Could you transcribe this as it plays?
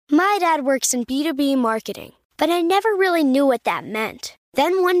My dad works in B2B marketing, but I never really knew what that meant.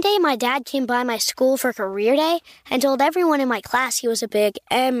 Then one day my dad came by my school for career day and told everyone in my class he was a big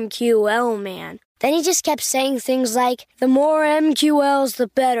MQL man. Then he just kept saying things like, the more MQLs, the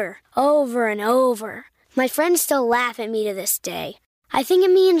better, over and over. My friends still laugh at me to this day. I think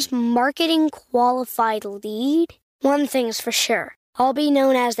it means marketing qualified lead. One thing's for sure. I'll be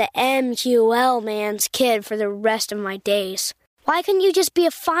known as the MQL man's kid for the rest of my days. Why couldn't you just be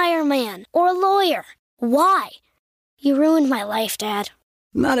a fireman or a lawyer? Why? You ruined my life, Dad.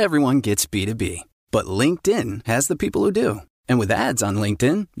 Not everyone gets B2B, but LinkedIn has the people who do. And with ads on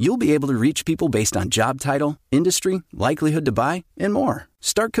LinkedIn, you'll be able to reach people based on job title, industry, likelihood to buy, and more.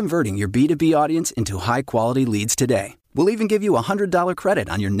 Start converting your B2B audience into high-quality leads today. We'll even give you a $100 credit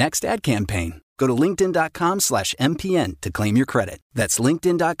on your next ad campaign. Go to linkedin.com/MPN to claim your credit. That's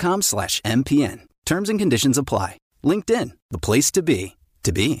linkedin.com/MPN. Terms and conditions apply. LinkedIn, the place to be,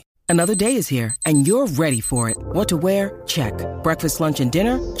 to be. Another day is here, and you're ready for it. What to wear? Check. Breakfast, lunch, and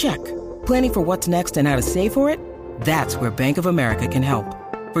dinner? Check. Planning for what's next and how to save for it? That's where Bank of America can help.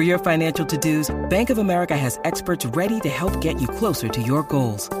 For your financial to-dos, Bank of America has experts ready to help get you closer to your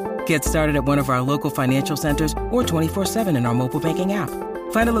goals. Get started at one of our local financial centers or 24/7 in our mobile banking app.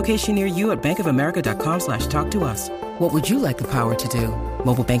 Find a location near you at bankofamerica.com/talktous. What would you like the power to do?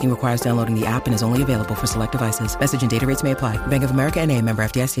 Mobile banking requires downloading the app and is only available for select devices. Message and data rates may apply. Bank of America N.A., member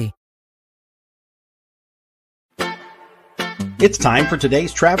FDIC. It's time for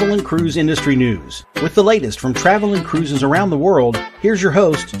today's travel and cruise industry news. With the latest from travel and cruises around the world, here's your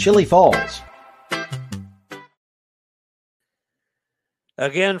host, Chili Falls.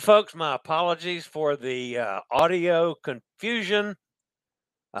 Again, folks, my apologies for the audio confusion.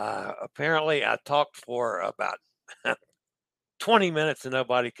 Apparently, I talked for about 20 minutes and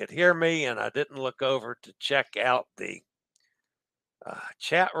nobody could hear me, and I didn't look over to check out the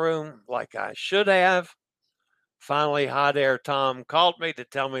chat room like I should have. Finally, Hot Air Tom called me to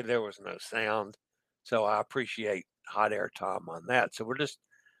tell me there was no sound, so I appreciate Hot Air Tom on that. So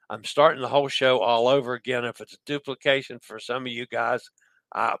I'm starting the whole show all over again. If it's a duplication for some of you guys,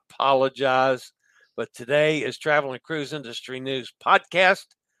 I apologize. But today is Travel and Cruise Industry News Podcast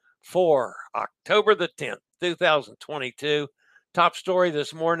for October the 10th, 2022. Top story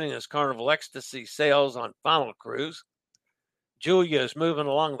this morning is Carnival Ecstasy sales on Final Cruise. Julia is moving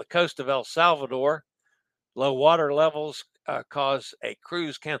along the coast of El Salvador. Low water levels cause a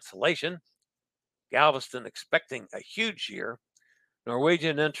cruise cancellation. Galveston expecting a huge year.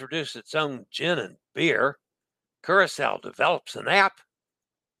 Norwegian introduced its own gin and beer. Curacao develops an app.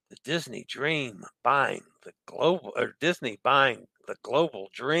 The Disney Dream buying the global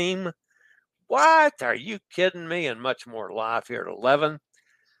dream. What? Are you kidding me? And much more live here at 11.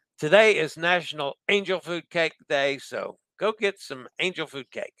 Today is National Angel Food Cake Day, so go get some angel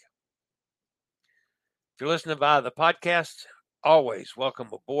food cake. If you're listening via the podcast, always welcome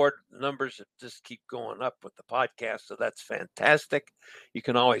aboard. The numbers just keep going up with the podcast, so that's fantastic. You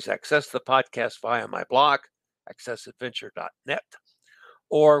can always access the podcast via my blog, accessadventure.net,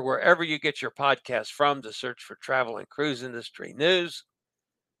 or wherever you get your podcast from to search for Travel and Cruise Industry News.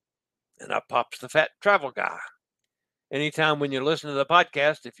 And up pops the Fat Travel Guy. Anytime when you listen to the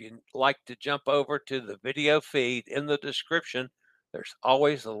podcast, if you'd like to jump over to the video feed in the description, there's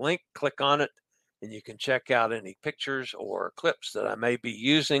always a link. Click on it, and you can check out any pictures or clips that I may be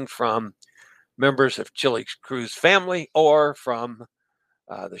using from members of Chili's Cruise family or from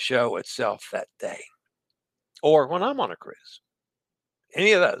the show itself that day, or when I'm on a cruise.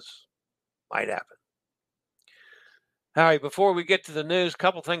 Any of those might happen. All right, before we get to the news, a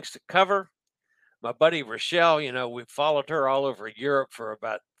couple things to cover. My buddy Rochelle, we followed her all over Europe for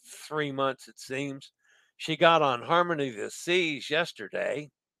about 3 months, it seems. She got on Harmony of the Seas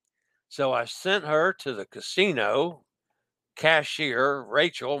yesterday. So I sent her to the casino cashier,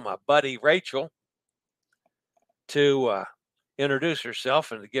 Rachel, my buddy Rachel, to introduce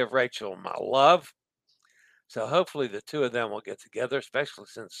herself and to give Rachel my love. So hopefully the two of them will get together, especially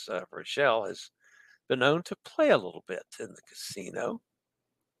since Rochelle has been known to play a little bit in the casino.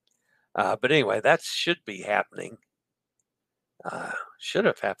 But anyway, that should be happening. Should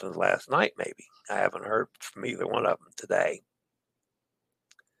have happened last night, maybe. I haven't heard from either one of them today.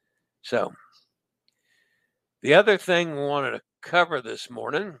 So, the other thing we wanted to cover this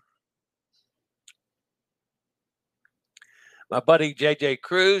morning, my buddy JJ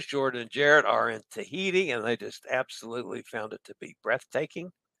Cruz, Jordan and Jarrett are in Tahiti, and they just absolutely found it to be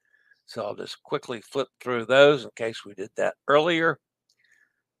breathtaking. So I'll just quickly flip through those in case we did that earlier.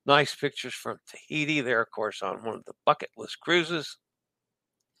 Nice pictures from Tahiti. They're, of course, on one of the bucket list cruises.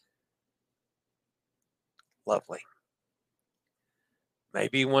 Lovely.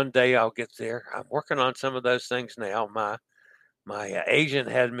 maybe one day I'll get there. I'm working on some of those things now. My agent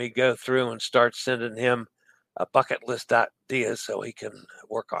had me go through and start sending him a bucket list ideas so he can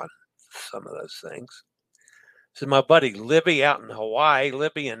work on some of those things. So my buddy Libby out in Hawaii,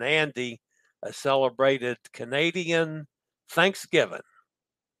 Libby and Andy celebrated Canadian Thanksgiving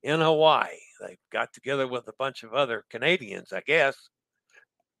in Hawaii. They got together with a bunch of other Canadians, I guess.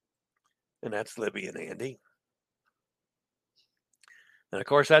 And that's Libby and Andy. And of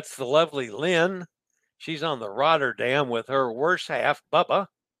course, that's the lovely Lynn. She's on the Rotterdam with her worse half, Bubba.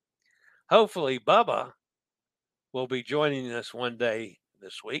 Hopefully, Bubba will be joining us one day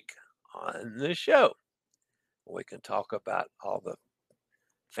this week on this show. We can talk about all the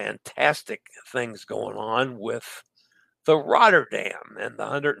fantastic things going on with the Rotterdam and the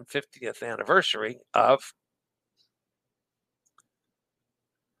 150th anniversary of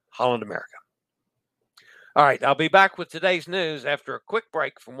Holland America. All right, I'll be back with today's news after a quick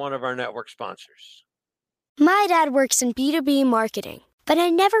break from one of our network sponsors. My dad works in B2B marketing, but I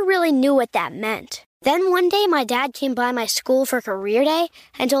never really knew what that meant. Then one day my dad came by my school for career day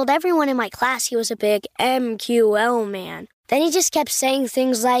and told everyone in my class he was a big MQL man. Then he just kept saying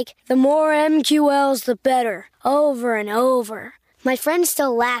things like, the more MQLs, the better, over and over. My friends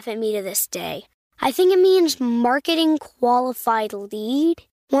still laugh at me to this day. I think it means marketing qualified lead.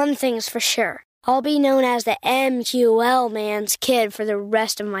 One thing's for sure, I'll be known as the MQL man's kid for the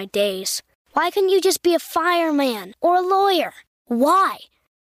rest of my days. Why couldn't you just be a fireman or a lawyer? Why?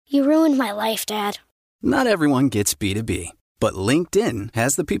 You ruined my life, Dad. Not everyone gets B2B, but LinkedIn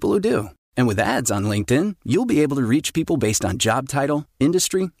has the people who do. And with ads on LinkedIn, you'll be able to reach people based on job title,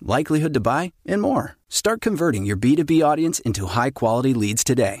 industry, likelihood to buy, and more. Start converting your B2B audience into high-quality leads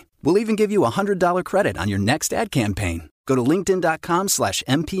today. We'll even give you a $100 credit on your next ad campaign. Go to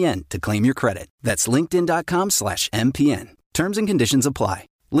linkedin.com/MPN to claim your credit. That's linkedin.com/MPN. Terms and conditions apply.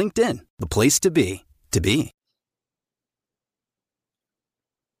 LinkedIn, the place to be, to be.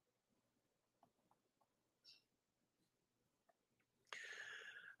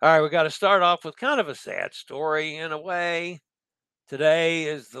 All right, we got to start off with kind of a sad story in a way. Today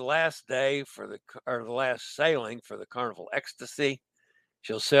is the last day the last sailing for the Carnival Ecstasy.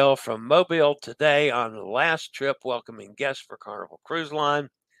 She'll sail from Mobile today on the last trip, welcoming guests for Carnival Cruise Line.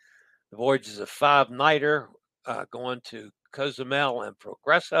 The voyage is a 5-nighter going to Cozumel and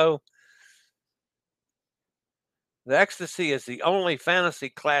Progreso. The Ecstasy is the only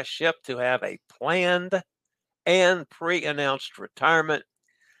Fantasy-class ship to have a planned and pre-announced retirement.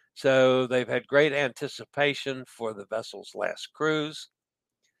 So they've had great anticipation for the vessel's last cruise.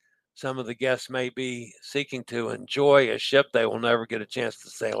 Some of the guests may be seeking to enjoy a ship they will never get a chance to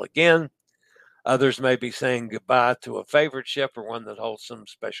sail again. Others may be saying goodbye to a favorite ship or one that holds some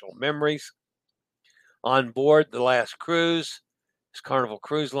special memories. On board the last cruise is Carnival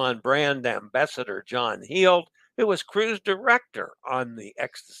Cruise Line brand ambassador John Heald, who was cruise director on the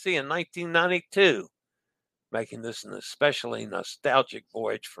Ecstasy in 1992. Making this an especially nostalgic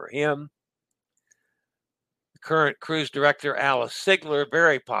voyage for him. The current cruise director, Alice Sigler,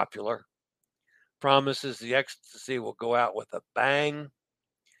 very popular, promises the Ecstasy will go out with a bang.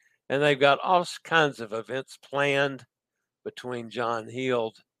 And they've got all kinds of events planned between John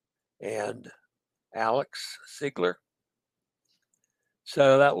Heald and Alex Sigler.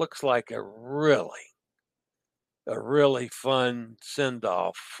 So that looks like a really fun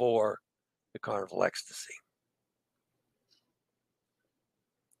send-off for the Carnival Ecstasy.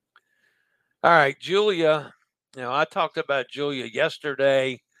 All right, Julia. I talked about Julia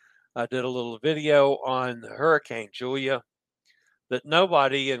yesterday. I did a little video on Hurricane Julia that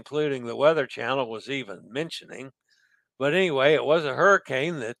nobody, including the Weather Channel, was even mentioning. But anyway, it was a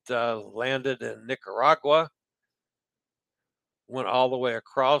hurricane that landed in Nicaragua, went all the way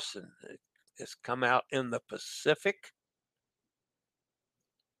across, and it's come out in the Pacific.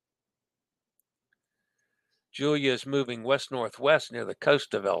 Julia is moving west-northwest near the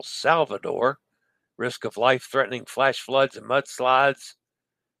coast of El Salvador. Risk of life-threatening flash floods and mudslides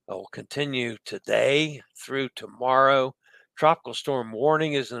will continue today through tomorrow. Tropical storm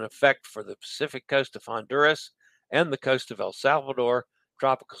warning is in effect for the Pacific coast of Honduras and the coast of El Salvador.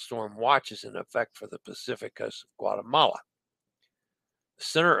 Tropical storm watch is in effect for the Pacific coast of Guatemala. The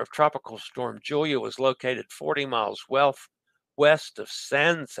center of Tropical Storm Julia was located 40 miles west of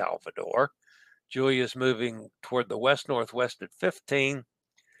San Salvador. Julia is moving toward the west-northwest at 15.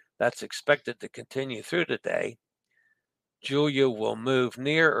 That's expected to continue through today. Julia will move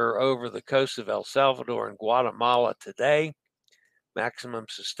near or over the coast of El Salvador and Guatemala today. Maximum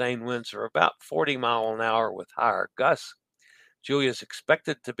sustained winds are about 40 miles an hour with higher gusts. Julia is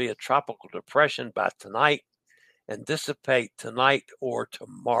expected to be a tropical depression by tonight and dissipate tonight or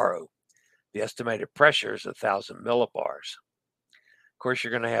tomorrow. The estimated pressure is 1,000 millibars. Of course,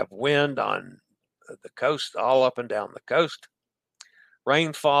 you're going to have wind on the coast, all up and down the coast.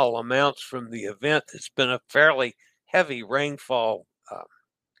 Rainfall amounts from the event. It's been a fairly heavy rainfall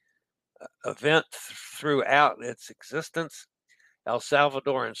event throughout its existence. El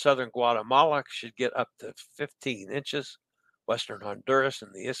Salvador and southern Guatemala should get up to 15 inches. Western Honduras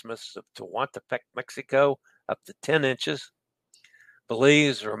and the Isthmus of Tehuantepec, Mexico, up to 10 inches.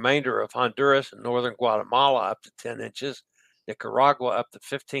 Belize, the remainder of Honduras and northern Guatemala, up to 10 inches. Nicaragua, up to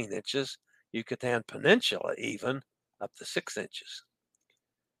 15 inches. Yucatan Peninsula, even, up to 6 inches.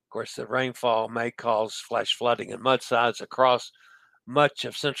 Of course, the rainfall may cause flash flooding and mudslides across much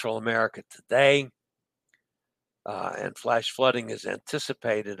of Central America today. And flash flooding is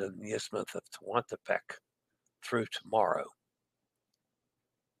anticipated in the Isthmus of Tehuantepec through tomorrow.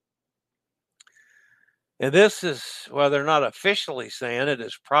 And this is, well, they're not officially saying it,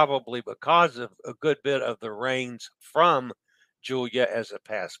 is probably because of a good bit of the rains from Julia as it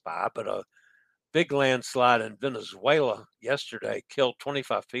passed by, but a big landslide in Venezuela yesterday killed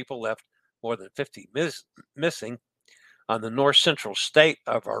 25 people, left more than 50 missing on the north central state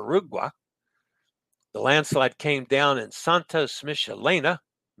of Uruguay. The landslide came down in Santos Michelena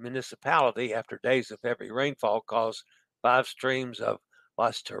municipality after days of heavy rainfall caused 5 streams of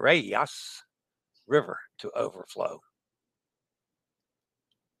Las Torrellas River to overflow.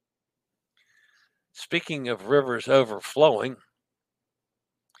 Speaking of rivers overflowing,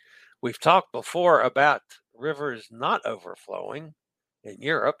 we've talked before about rivers not overflowing in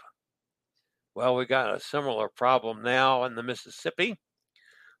Europe. Well, we got a similar problem now in the Mississippi.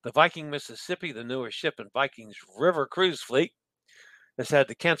 The Viking Mississippi, the newest ship in Viking's river cruise fleet, has had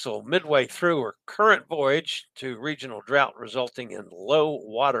to cancel midway through her current voyage to regional drought, resulting in low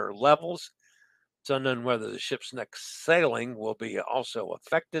water levels. It's unknown whether the ship's next sailing will be also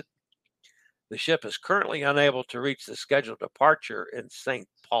affected. The ship is currently unable to reach the scheduled departure in St.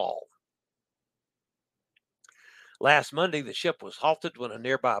 Paul. Last Monday, the ship was halted when a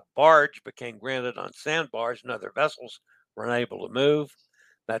nearby barge became grounded on sandbars and other vessels were unable to move.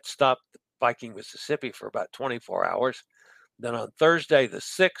 That stopped the Viking Mississippi for about 24 hours. Then on Thursday, the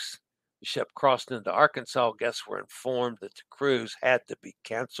 6th, the ship crossed into Arkansas. Guests were informed that the cruise had to be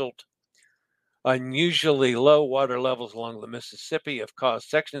canceled. Unusually low water levels along the Mississippi have caused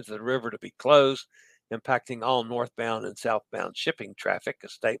sections of the river to be closed, impacting all northbound and southbound shipping traffic, a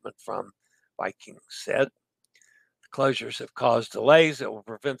statement from Viking said. The closures have caused delays that will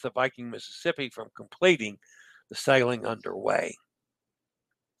prevent the Viking Mississippi from completing the sailing underway.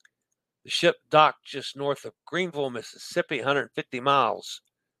 The ship docked just north of Greenville, Mississippi, 150 miles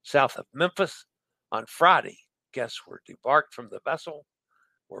south of Memphis. On Friday, guests were debarked from the vessel,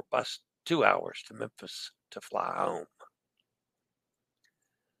 were bused 2 hours to Memphis to fly home.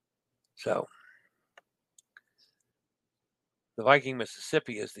 So, the Viking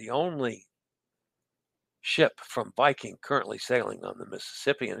Mississippi is the only ship from Viking currently sailing on the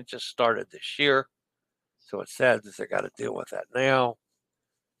Mississippi, and it just started this year. So it's sad that they got to deal with that now.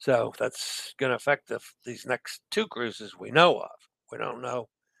 So that's going to affect these next 2 cruises we know of. We don't know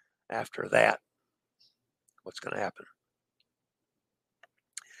after that what's going to happen.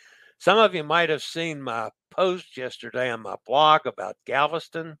 Some of you might have seen my post yesterday on my blog about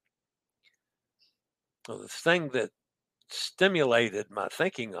Galveston. Well, the thing that stimulated my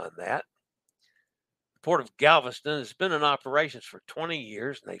thinking on that, the Port of Galveston has been in operations for 20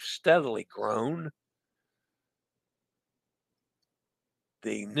 years, and they've steadily grown.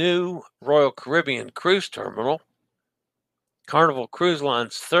 The new Royal Caribbean Cruise Terminal, Carnival Cruise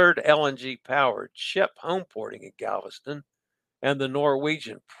Line's 3rd LNG-powered ship home porting at Galveston, and the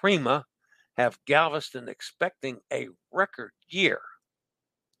Norwegian Prima have Galveston expecting a record year.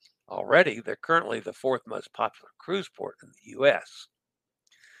 Already, they're currently the 4th most popular cruise port in the U.S.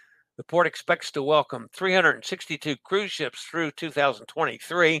 The port expects to welcome 362 cruise ships through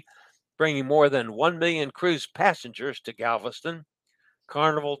 2023, bringing more than 1 million cruise passengers to Galveston.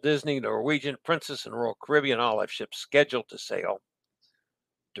 Carnival, Disney, Norwegian, Princess, and Royal Caribbean all have ships scheduled to sail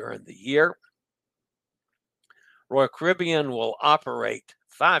during the year. Royal Caribbean will operate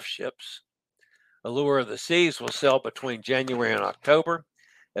 5 ships. Allure of the Seas will sail between January and October.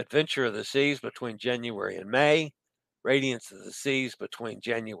 Adventure of the Seas between January and May. Radiance of the Seas between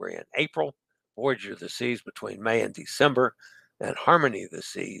January and April. Voyager of the Seas between May and December. And Harmony of the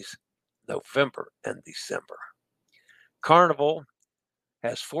Seas, November and December. Carnival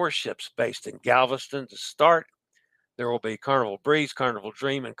has 4 ships based in Galveston to start. There will be Carnival Breeze, Carnival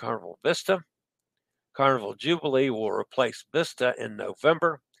Dream, and Carnival Vista. Carnival Jubilee will replace Vista in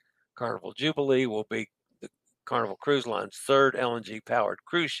November. Carnival Jubilee will be the Carnival Cruise Line's third LNG-powered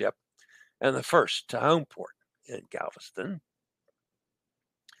cruise ship and the first to home port in Galveston.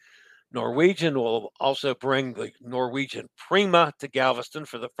 Norwegian will also bring the Norwegian Prima to Galveston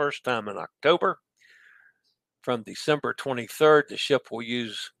for the first time in October. From December 23rd, the ship will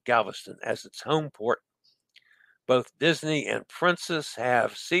use Galveston as its home port. Both Disney and Princess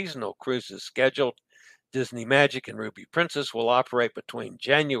have seasonal cruises scheduled. Disney Magic and Ruby Princess will operate between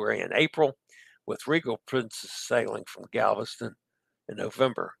January and April, with Regal Princess sailing from Galveston in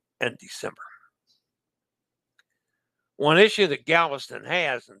November and December. One issue that Galveston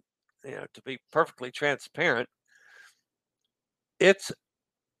has, and to be perfectly transparent, it's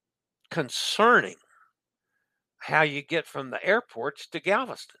concerning how you get from the airports to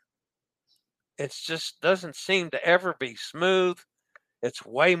Galveston. It just doesn't seem to ever be smooth. It's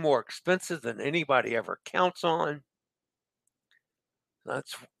way more expensive than anybody ever counts on.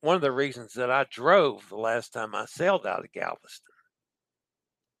 That's one of the reasons that I drove the last time I sailed out of Galveston.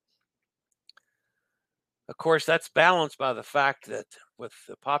 Of course, that's balanced by the fact that with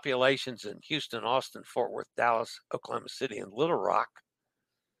the populations in Houston, Austin, Fort Worth, Dallas, Oklahoma City, and Little Rock,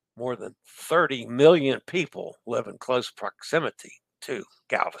 more than 30 million people live in close proximity to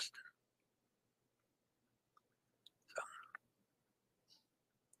Galveston.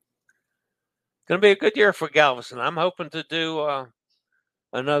 Going to be a good year for Galveston. I'm hoping to do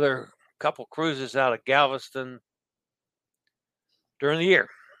another couple cruises out of Galveston during the year.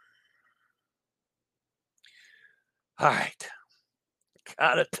 All right.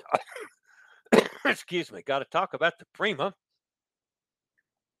 Gotta talk about the Prima.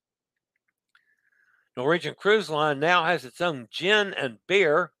 Norwegian Cruise Line now has its own gin and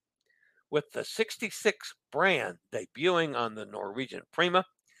beer, with the 66 brand debuting on the Norwegian Prima.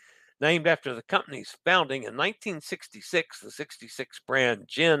 Named after the company's founding in 1966, the 66 brand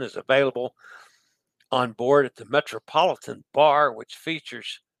gin is available on board at the Metropolitan Bar, which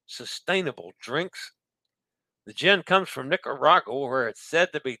features sustainable drinks. The gin comes from Nicaragua, where it's said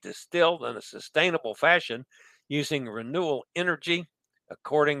to be distilled in a sustainable fashion using renewable energy,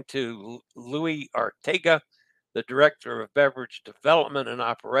 according to Louis Ortega, the Director of Beverage Development and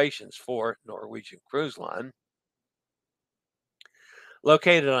Operations for Norwegian Cruise Line.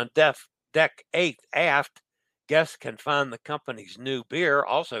 Located on deck 8 aft, guests can find the company's new beer,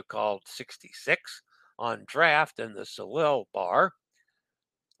 also called 66, on draft in the Soleil Bar,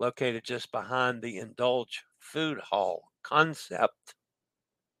 located just behind the Indulge Food Hall concept.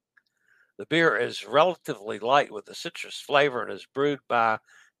 The beer is relatively light with a citrus flavor and is brewed by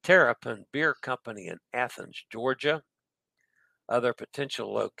Terrapin Beer Company in Athens, Georgia. Other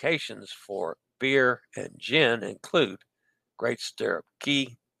potential locations for beer and gin include Great Stirrup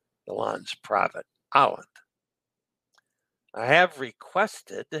Key, the line's private island. I have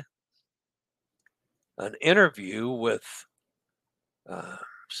requested an interview with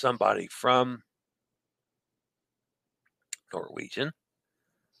somebody from Norwegian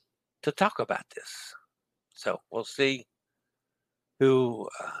to talk about this. So we'll see who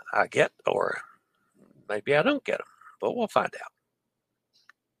I get, or maybe I don't get them, but we'll find out.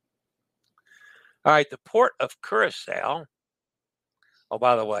 All right, the port of Curacao. Oh,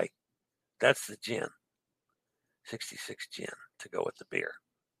 by the way, that's the gin. 66 gin to go with the beer.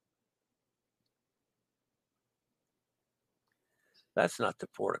 That's not the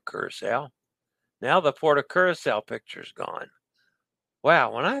port of Curacao. Now the port of Curacao picture's gone.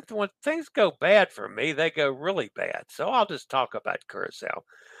 Wow, when things go bad for me, they go really bad. So I'll just talk about Curacao.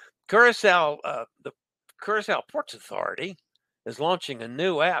 The Curacao Ports Authority is launching a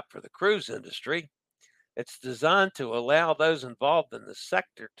new app for the cruise industry. It's designed to allow those involved in the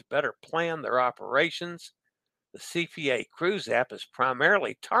sector to better plan their operations. The CPA Cruise app is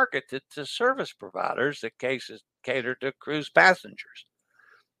primarily targeted to service providers that cater to cruise passengers.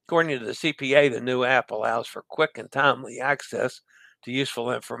 According to the CPA, the new app allows for quick and timely access to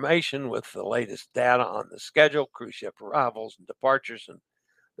useful information with the latest data on the schedule, cruise ship arrivals and departures, and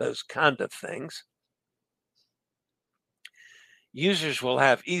those kind of things. Users will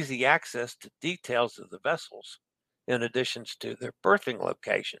have easy access to details of the vessels, in addition to their berthing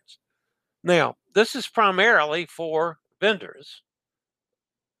locations. Now, this is primarily for vendors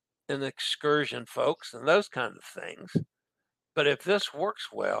and excursion folks and those kind of things. But if this works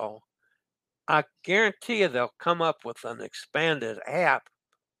well, I guarantee you they'll come up with an expanded app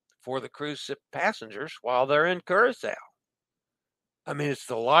for the cruise ship passengers while they're in Curacao. I mean, it's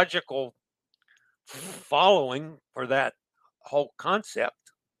the logical following for that whole concept.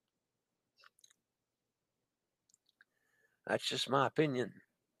 That's just my opinion,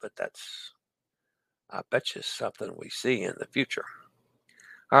 but I bet you something we see in the future.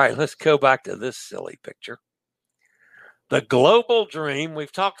 All right, let's go back to this silly picture. The global dream,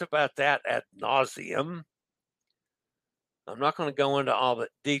 we've talked about that ad nauseum. I'm not going to go into all the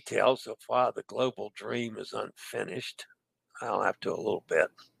details of why the global dream is unfinished. I'll have to a little bit.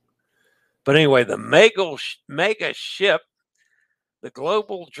 But anyway, the mega ship, the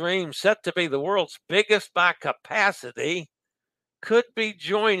global dream, set to be the world's biggest by capacity, could be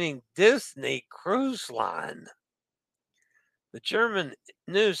joining Disney Cruise Line. The German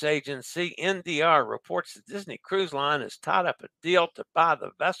news agency NDR reports that Disney Cruise Line has tied up a deal to buy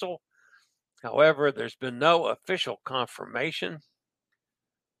the vessel. However, there's been no official confirmation.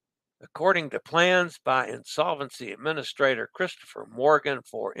 According to plans by insolvency administrator Christopher Morgan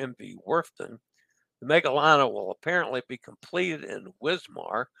for MV Werften, the Megalina will apparently be completed in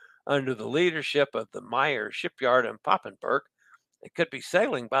Wismar under the leadership of the Meyer Shipyard in Papenburg. It could be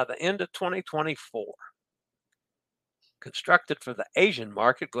sailing by the end of 2024. Constructed for the Asian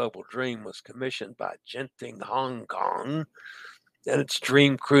market, Global Dream was commissioned by Genting Hong Kong and its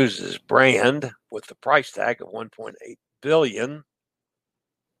Dream Cruises brand with the price tag of $1.8 billion.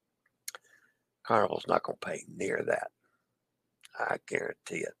 Carnival's not going to pay near that. I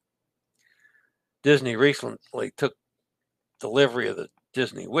guarantee it. Disney recently took delivery of the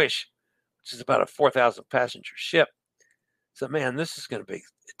Disney Wish, which is about a 4,000 passenger ship. So, man, this is going to be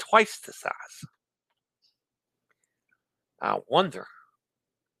twice the size. I wonder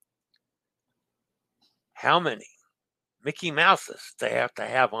how many Mickey Mouses they have to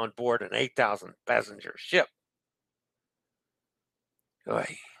have on board an 8,000 passenger ship.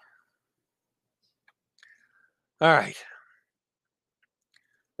 Oy. All right.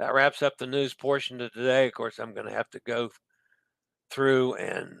 That wraps up the news portion of today. Of course, I'm going to have to go through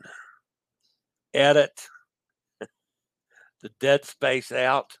and edit the dead space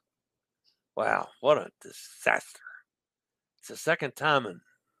out. Wow, what a disaster. It's the second time in,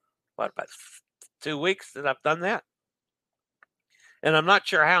 about 2 weeks that I've done that? And I'm not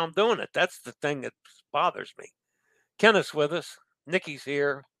sure how I'm doing it. That's the thing that bothers me. Kenneth's with us. Nikki's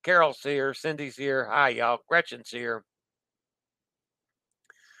here. Carol's here. Cindy's here. Hi, y'all. Gretchen's here.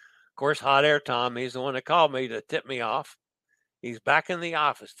 Of course, Hot Air Tom, he's the one that called me to tip me off. He's back in the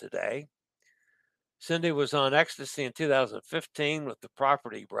office today. Cindy was on Ecstasy in 2015 with the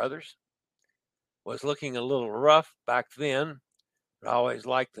Property Brothers. Was looking a little rough back then, but I always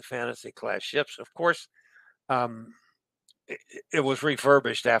liked the fantasy class ships. Of course, it was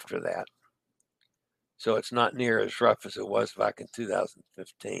refurbished after that. So it's not near as rough as it was back in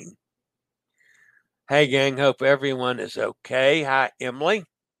 2015. Hey, gang, hope everyone is okay. Hi, Emily.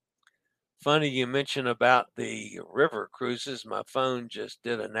 Funny you mentioned about the river cruises. My phone just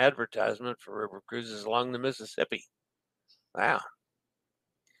did an advertisement for river cruises along the Mississippi. Wow.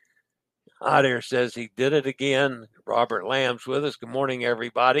 Hot Air says he did it again. Robert Lamb's with us. Good morning,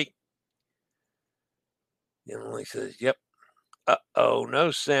 everybody. Emily says, yep. Uh-oh, no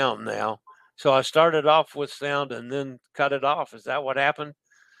sound now. So I started off with sound and then cut it off. Is that what happened?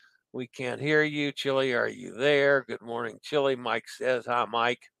 We can't hear you. Chili, are you there? Good morning, Chili. Mike says, hi,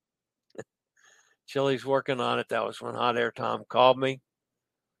 Mike. Chili's working on it. That was when Hot Air Tom called me.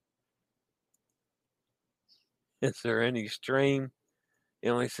 Is there any stream?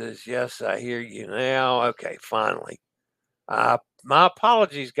 Emily says, yes, I hear you now. Okay, finally. My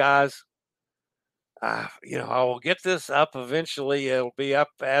apologies, guys. I will get this up eventually. It'll be up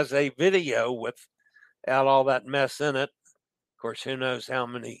as a video without all that mess in it. Of course, who knows how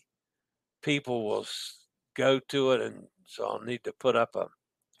many people will go to it, and so I'll need to put up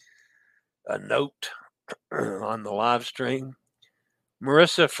a note on the live stream.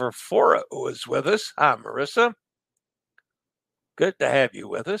 Marissa Ferfora is with us. Hi, Marissa. Good to have you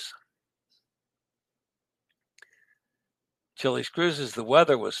with us. Chili's Cruises, the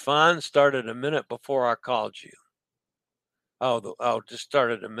weather was fine. Started a minute before I called you. Just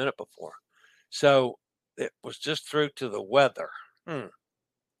started a minute before. So it was just through to the weather.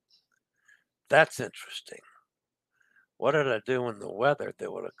 That's interesting. What did I do in the weather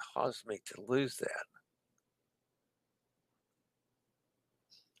that would have caused me to lose that?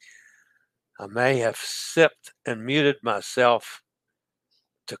 I may have sipped and muted myself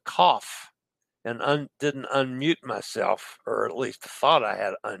to cough and didn't unmute myself, or at least thought I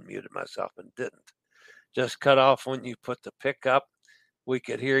had unmuted myself and didn't. Just cut off when you put the pick up. We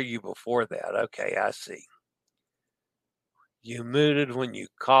could hear you before that. Okay, I see. You muted when you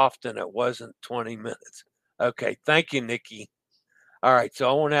coughed and it wasn't 20 minutes. Okay, thank you, Nikki. All right, so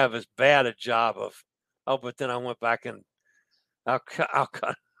I won't have as bad a job of, but then I went back and I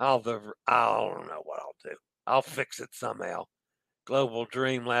don't know what I'll do. I'll fix it somehow. Global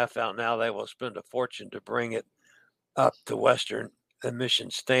Dream, laugh out now. They will spend a fortune to bring it up to Western emission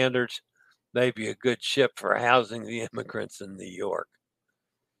standards. maybe a good ship for housing the immigrants in New York.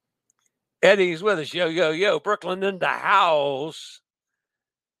 Eddie's with us. Yo, yo, yo. Brooklyn in the house.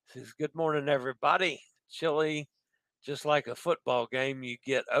 Says, good morning, everybody. Chilly, just like a football game, you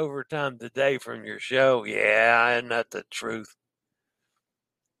get overtime today from your show. Yeah, isn't that the truth?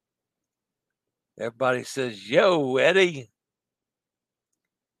 Everybody says, yo, Eddie.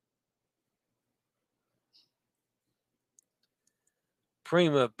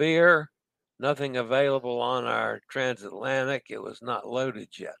 Prima beer, nothing available on our transatlantic. It was not loaded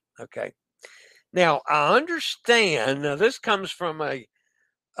yet. Okay. Now, I understand, now this comes from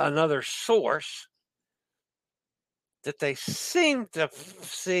another source, that they seem to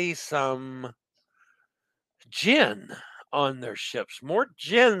see some gin on their ships, more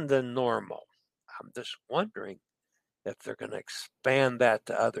gin than normal. I'm just wondering if they're going to expand that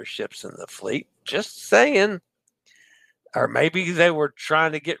to other ships in the fleet. Just saying. Or maybe they were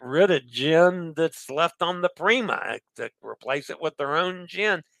trying to get rid of gin that's left on the Prima to replace it with their own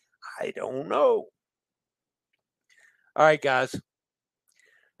gin. I don't know. All right, guys.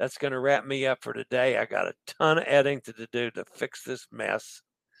 That's going to wrap me up for today. I got a ton of editing to do to fix this mess.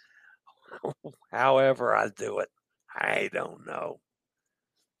 However I do it, I don't know.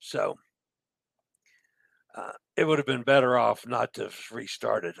 So it would have been better off not to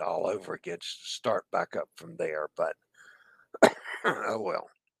restart it all over again, just start back up from there. But oh well.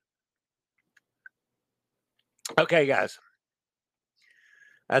 Okay, guys.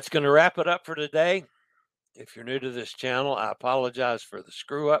 That's going to wrap it up for today. If you're new to this channel, I apologize for the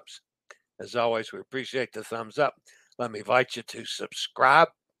screw-ups. As always, we appreciate the thumbs up. Let me invite you to subscribe.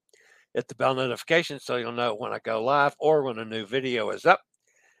 Hit the bell notification so you'll know when I go live or when a new video is up.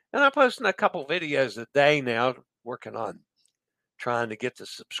 And I'm posting a couple videos a day now, working on trying to get the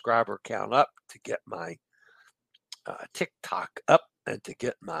subscriber count up, to get my TikTok up, and to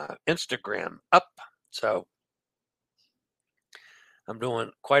get my Instagram up. So I'm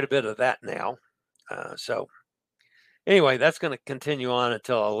doing quite a bit of that now. So anyway, that's going to continue on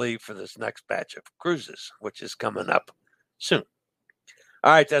until I leave for this next batch of cruises, which is coming up soon.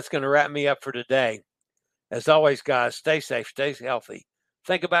 All right, that's going to wrap me up for today. As always, guys, stay safe, stay healthy.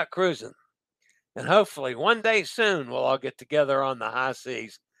 Think about cruising. And hopefully one day soon we'll all get together on the high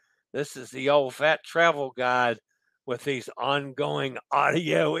seas. This is the old fat travel guide with these ongoing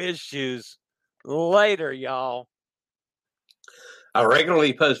audio issues. Later, y'all. I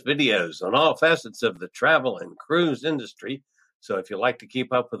regularly post videos on all facets of the travel and cruise industry. So if you like to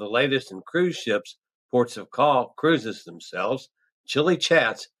keep up with the latest in cruise ships, ports of call, cruises themselves, chilly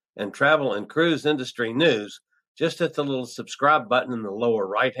chats, and travel and cruise industry news, just hit the little subscribe button in the lower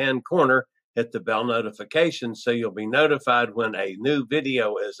right-hand corner, hit the bell notification so you'll be notified when a new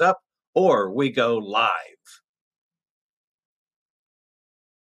video is up or we go live.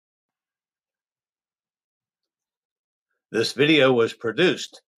 This video was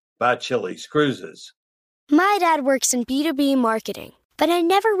produced by Chili's Cruises. My dad works in B2B marketing, but I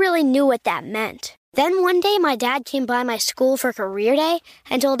never really knew what that meant. Then one day my dad came by my school for career day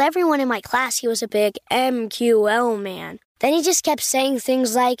and told everyone in my class he was a big MQL man. Then he just kept saying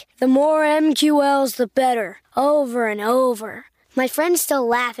things like, the more MQLs, the better, over and over. My friends still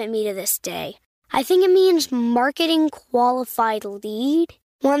laugh at me to this day. I think it means marketing qualified lead.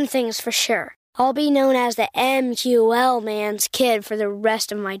 One thing's for sure. I'll be known as the MQL man's kid for the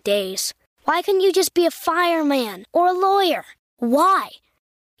rest of my days. Why couldn't you just be a fireman or a lawyer? Why?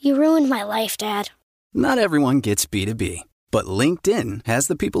 You ruined my life, Dad. Not everyone gets B2B, but LinkedIn has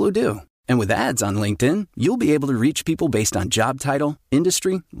the people who do. And with ads on LinkedIn, you'll be able to reach people based on job title,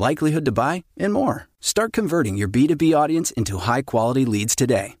 industry, likelihood to buy, and more. Start converting your B2B audience into high-quality leads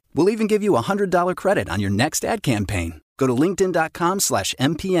today. We'll even give you a $100 credit on your next ad campaign. Go to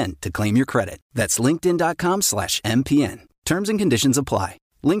linkedin.com/MPN to claim your credit. That's linkedin.com/MPN. Terms and conditions apply.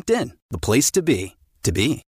 LinkedIn, the place to be, to be.